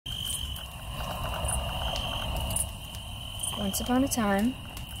Once upon a time,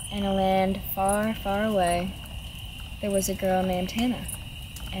 in a land far, far away, there was a girl named Hannah,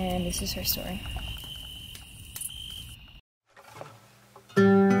 and this is her story.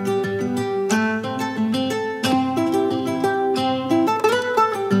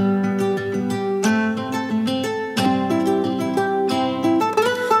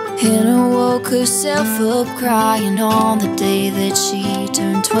 Hannah woke herself up crying on the day that she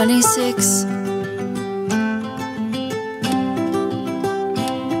turned 26.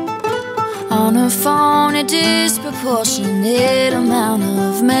 On her phone, a disproportionate amount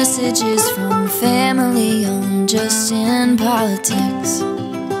of messages from family on just in politics.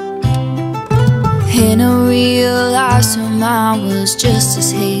 Hannah realized her mind was just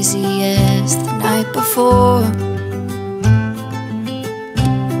as hazy as the night before.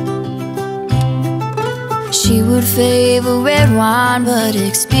 She would favor red wine, but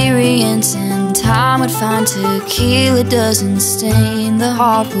experience and time would find tequila doesn't stain the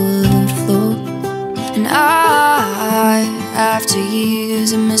hardwood floor. And I, after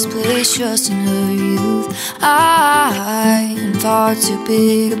years of misplaced trust in her youth, I am far too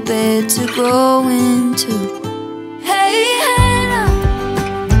big a bed to grow into. Hey Hannah,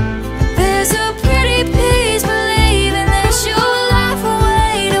 there's a pretty piece believing that your life will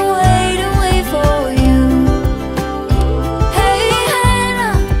wait and wait and wait for you. Hey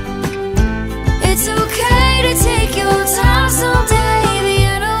Hannah, it's okay to take your time someday.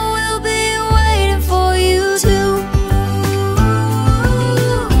 Vienna will be waiting for you too.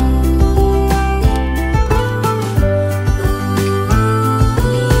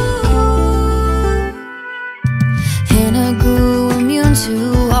 Hannah grew immune to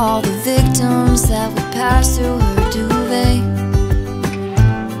all the victims that would pass through her duvet.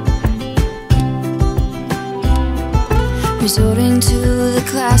 Resorting to the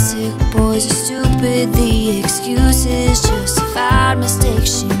classic, boys are stupid, the excuses justified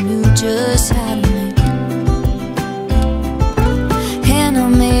mistakes she knew just how to make. Hannah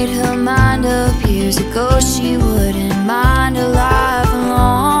made her mind up years ago, she wouldn't mind a life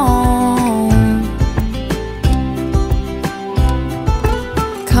alone.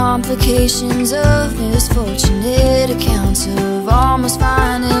 Complications of misfortunate accounts of almost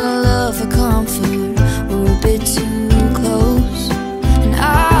finding a love for comfort were a bit too close. And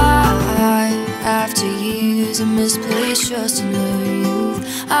I, after years of misplaced trust in her youth,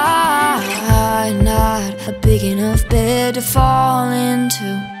 I, not a big enough bed to fall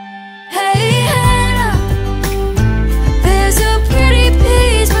into. Hey Hannah, there's a pretty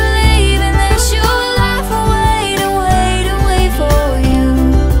piece believing that your life will wait and wait and wait for you.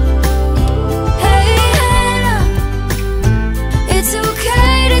 Hey Hannah, it's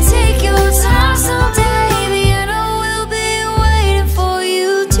okay to take your time someday. Vienna will be waiting for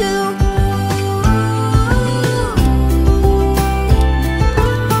you too.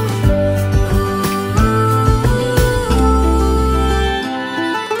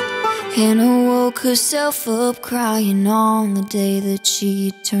 Hannah woke herself up crying on the day that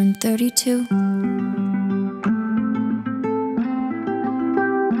she turned 32.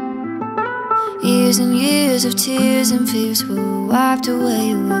 Years and years of tears and fears were wiped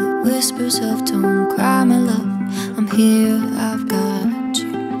away with whispers of "Don't cry, my love, I'm here, I've got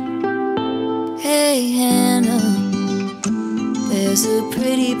you." Hey Hannah, there's a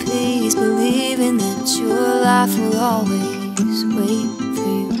pretty piece believing that your life will always wait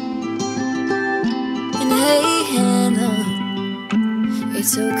for you. And hey Hannah,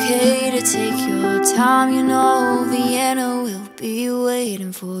 it's okay to take your time, you know Vienna will be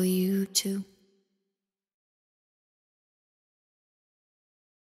waiting for you too.